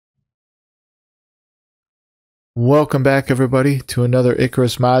Welcome back everybody to another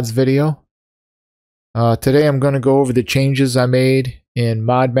Icarus Mods video. Today I'm going to go over the changes I made in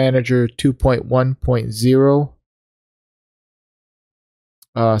Mod Manager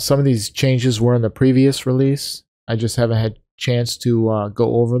 2.1.0. Some of these changes were in the previous release. I just haven't had a chance to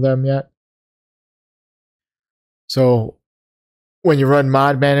go over them yet. So when you run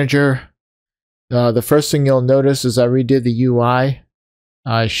Mod Manager, the first thing you'll notice is I redid the UI.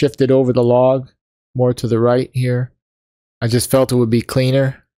 I shifted over the log more to the right here. I just felt it would be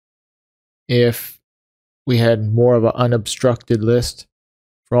cleaner if we had more of an unobstructed list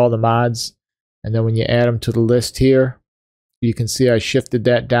for all the mods. And then when you add them to the list here, you can see I shifted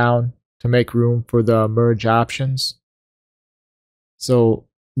that down to make room for the merge options. So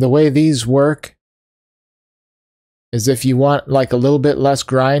the way these work is if you want like a little bit less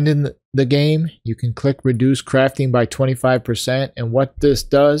grind in the game, you can click reduce crafting by 25%. And what this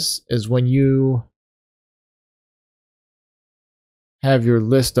does is when you have your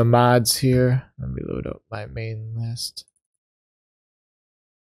list of mods here. Let me load up my main list.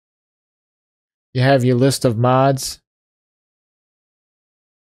 You have your list of mods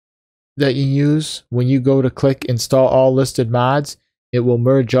that you use. When you go to click install all listed mods, it will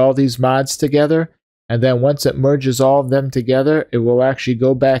merge all these mods together. And then once it merges all of them together, it will actually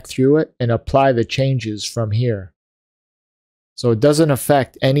go back through it and apply the changes from here. So it doesn't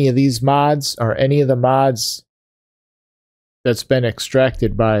affect any of these mods or any of the mods that's been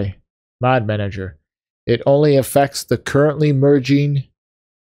extracted by Mod Manager. It only affects the currently merging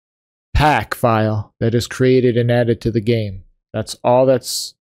pack file that is created and added to the game. That's all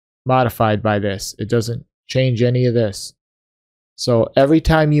that's modified by this. It doesn't change any of this. So every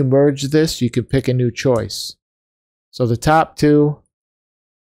time you merge this, you can pick a new choice. So the top two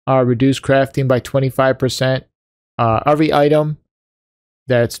are reduce crafting by 25%. Every item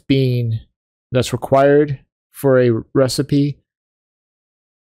that's required for a recipe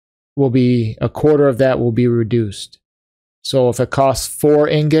will be a quarter of that will be reduced. So if it costs 4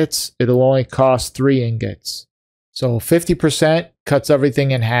 ingots, it'll only cost 3 ingots. So 50% cuts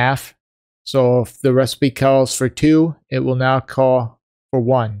everything in half. So if the recipe calls for 2, it will now call for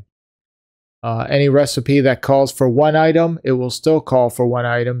 1. Any recipe that calls for 1 item, it will still call for 1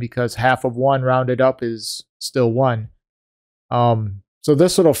 item because half of 1 rounded up is still 1. So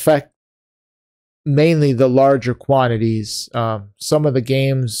this will affect mainly the larger quantities. Some of the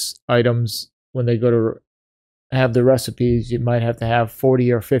game's items, when they go to have the recipes, you might have to have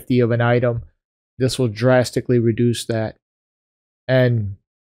 40 or 50 of an item. This will drastically reduce that. And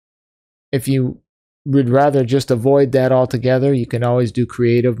if you would rather just avoid that altogether, you can always do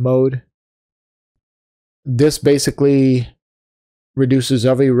creative mode. This basically reduces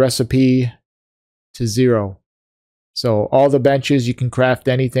every recipe to 0. So all the benches, you can craft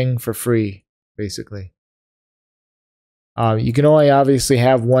anything for free, basically. You can only obviously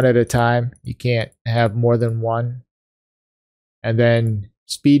have 1 at a time. You can't have more than 1. And then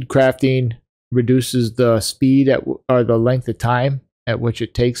speed crafting reduces the speed or the length of time at which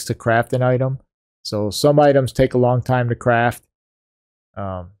it takes to craft an item. So some items take a long time to craft.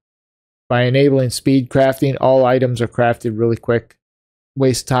 By enabling speed crafting, all items are crafted really quick.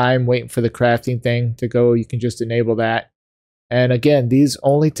 Waste time waiting for the crafting thing to go, you can just enable that. And again, these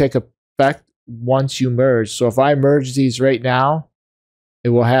only take effect once you merge. So if I merge these right now, it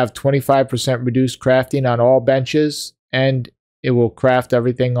will have 25% reduced crafting on all benches, and it will craft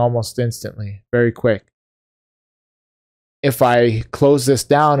everything almost instantly, very quick. If I close this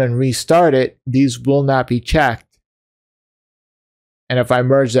down and restart it, these will not be checked. And if I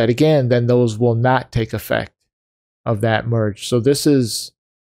merge that again, then those will not take effect of that merge. So this is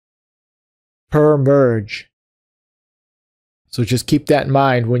per merge. So just keep that in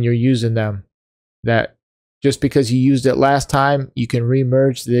mind when you're using them. That just because you used it last time, you can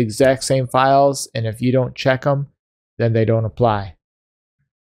remerge the exact same files, and if you don't check them, then they don't apply.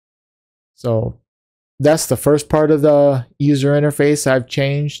 So that's the first part of the user interface I've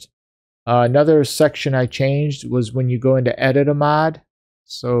changed. Another section I changed was when you go into edit a mod.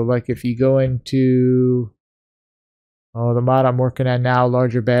 So like if you go into the mod I'm working on now,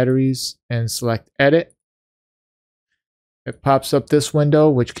 larger batteries, and select edit, it pops up this window,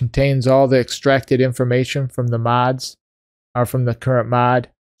 which contains all the extracted information from the mods, or from the current mod.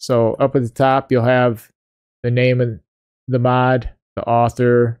 So up at the top, you'll have the name of the mod, the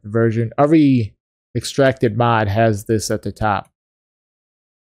author, the version. Every extracted mod has this at the top.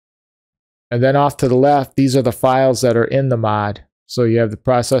 And then off to the left, these are the files that are in the mod. So you have the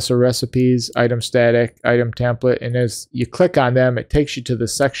processor recipes, item static, item template, and as you click on them, it takes you to the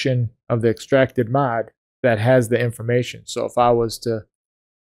section of the extracted mod that has the information. So if I was to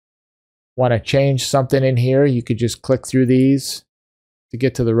want to change something in here, you could just click through these to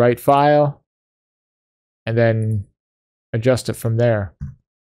get to the right file and then adjust it from there.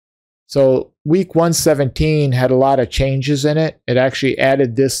 So week 117 had a lot of changes in it. It actually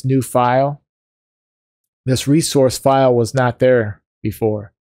added this new file. This resource file was not there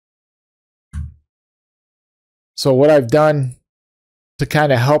before. So what I've done to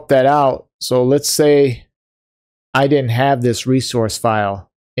kind of help that out, so let's say I didn't have this resource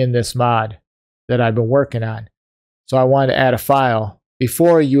file in this mod that I've been working on. So I wanted to add a file.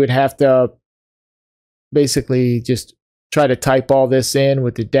 Before, you would have to basically just try to type all this in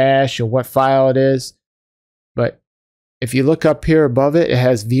with the dash and what file it is. But if you look up here above it, it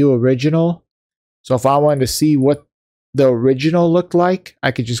has view original. So if I wanted to see what the original looked like,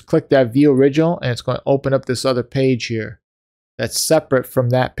 I could just click that view original and it's going to open up this other page here that's separate from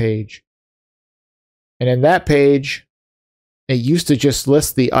that page. And in that page, it used to just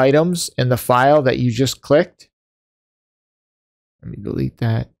list the items in the file that you just clicked. Let me delete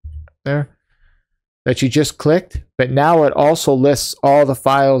that there. That you just clicked, but now it also lists all the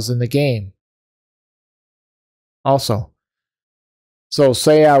files in the game. Also. So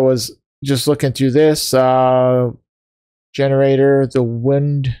say I was just looking through this generator, the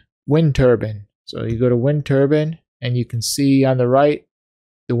wind turbine. So you go to wind turbine and you can see on the right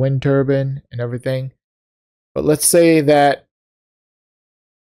the wind turbine and everything. But let's say that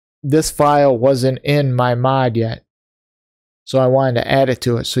this file wasn't in my mod yet. So I wanted to add it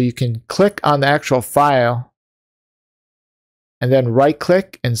to it. So you can click on the actual file and then right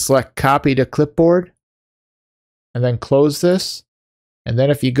click and select copy to clipboard and then close this. And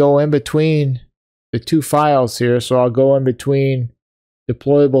then if you go in between the two files here, so I'll go in between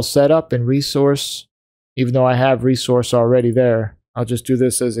deployable setup and resource, even though I have resource already there. I'll just do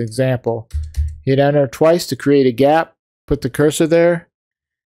this as an example. Hit enter twice to create a gap, put the cursor there,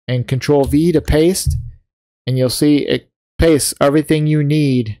 and Control V to paste, and you'll see it pastes everything you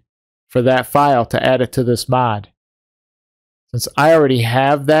need for that file to add it to this mod. Since I already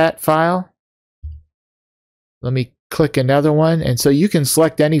have that file, let me click another one, and so you can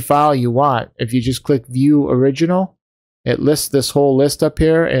select any file you want. If you just click view original, it lists this whole list up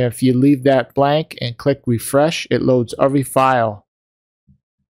here, and if you leave that blank and click refresh, it loads every file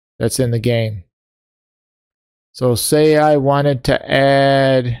that's in the game. So say I wanted to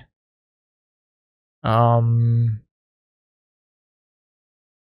add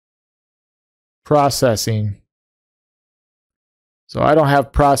processing. So I don't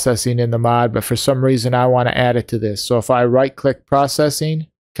have processing in the mod, but for some reason I want to add it to this. So if I right click processing,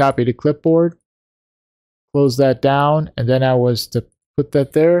 copy to clipboard, close that down, and then I was to put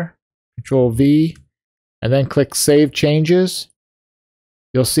that there, Control V, and then click Save Changes,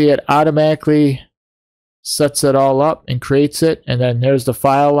 you'll see it automatically sets it all up and creates it, and then there's the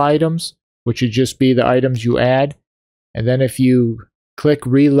file items, which would just be the items you add. And then if you click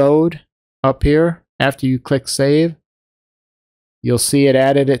Reload up here, after you click Save, you'll see it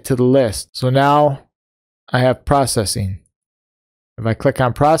added it to the list. So now I have processing. If I click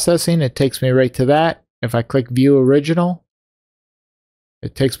on processing, it takes me right to that. If I click View Original,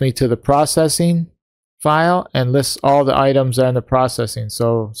 it takes me to the processing file and lists all the items that are in the processing.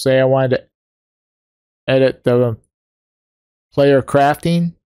 So say I wanted to edit the player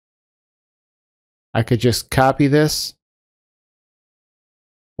crafting, I could just copy this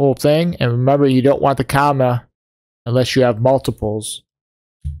whole thing. And remember, you don't want the comma unless you have multiples.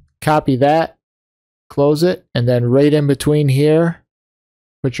 Copy that, close it, and then right in between here,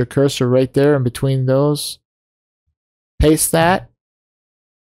 put your cursor right there in between those. Paste that,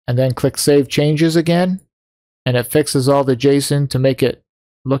 and then click Save Changes again, and it fixes all the JSON to make it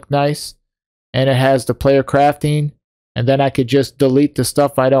look nice. And it has the player crafting, and then I could just delete the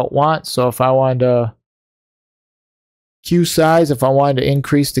stuff I don't want. So if I wanted to queue size, if I wanted to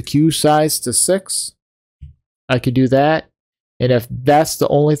increase the queue size to 6, I could do that. And if that's the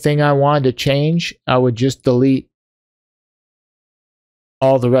only thing I wanted to change, I would just delete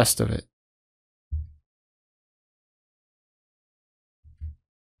all the rest of it.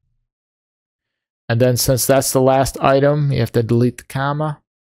 And then since that's the last item, you have to delete the comma.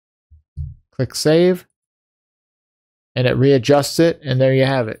 Click Save. And it readjusts it, and there you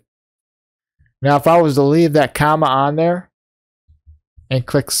have it. Now if I was to leave that comma on there and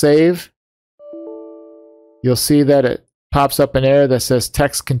click Save, you'll see that it pops up an error that says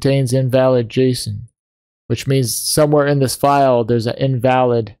text contains invalid JSON, which means somewhere in this file there's an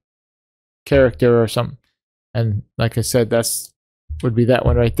invalid character or something. And like I said, that's would be that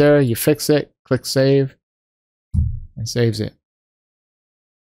one right there. You fix it, click Save, and saves it.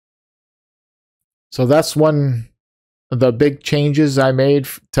 So that's one the big changes I made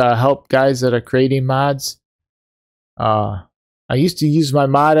to help guys that are creating mods. I used to use my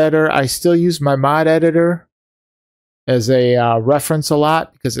mod editor. I still use my mod editor as a reference a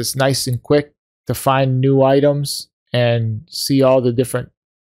lot because it's nice and quick to find new items and see all the different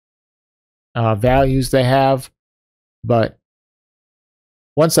values they have. But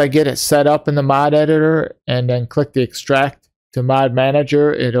once I get it set up in the mod editor and then click the extract to Mod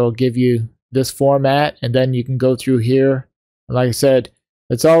Manager, it'll give you this format, and then you can go through here. Like I said,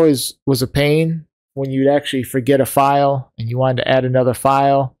 it's always was a pain when you'd actually forget a file and you wanted to add another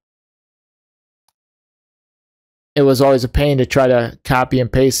file. It was always a pain to try to copy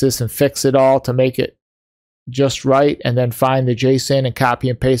and paste this and fix it all to make it just right, and then find the JSON and copy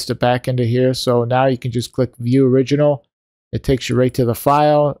and paste it back into here. So now you can just click View Original. It takes you right to the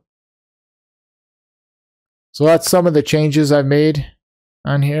file. So that's some of the changes I've made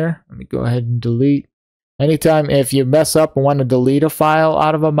on here. Let me go ahead and delete. Anytime if you mess up and want to delete a file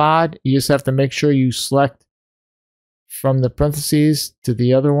out of a mod, you just have to make sure you select from the parentheses to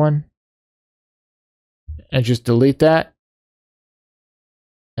the other one and just delete that,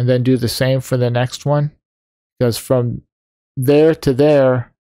 and then do the same for the next one, because from there to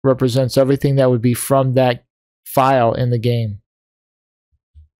there represents everything that would be from that file in the game.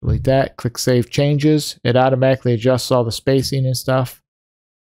 Delete that, click Save Changes. It automatically adjusts all the spacing and stuff,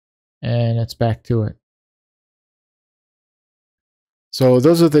 and it's back to it. So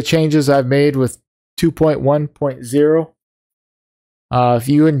those are the changes I've made with 2.1.0. If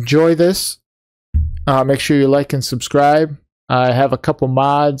you enjoy this, make sure you like and subscribe. I have a couple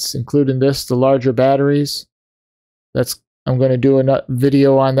mods, including this, the larger batteries. I'm going to do a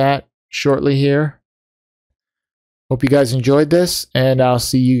video on that shortly here. Hope you guys enjoyed this, and I'll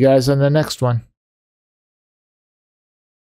see you guys on the next one.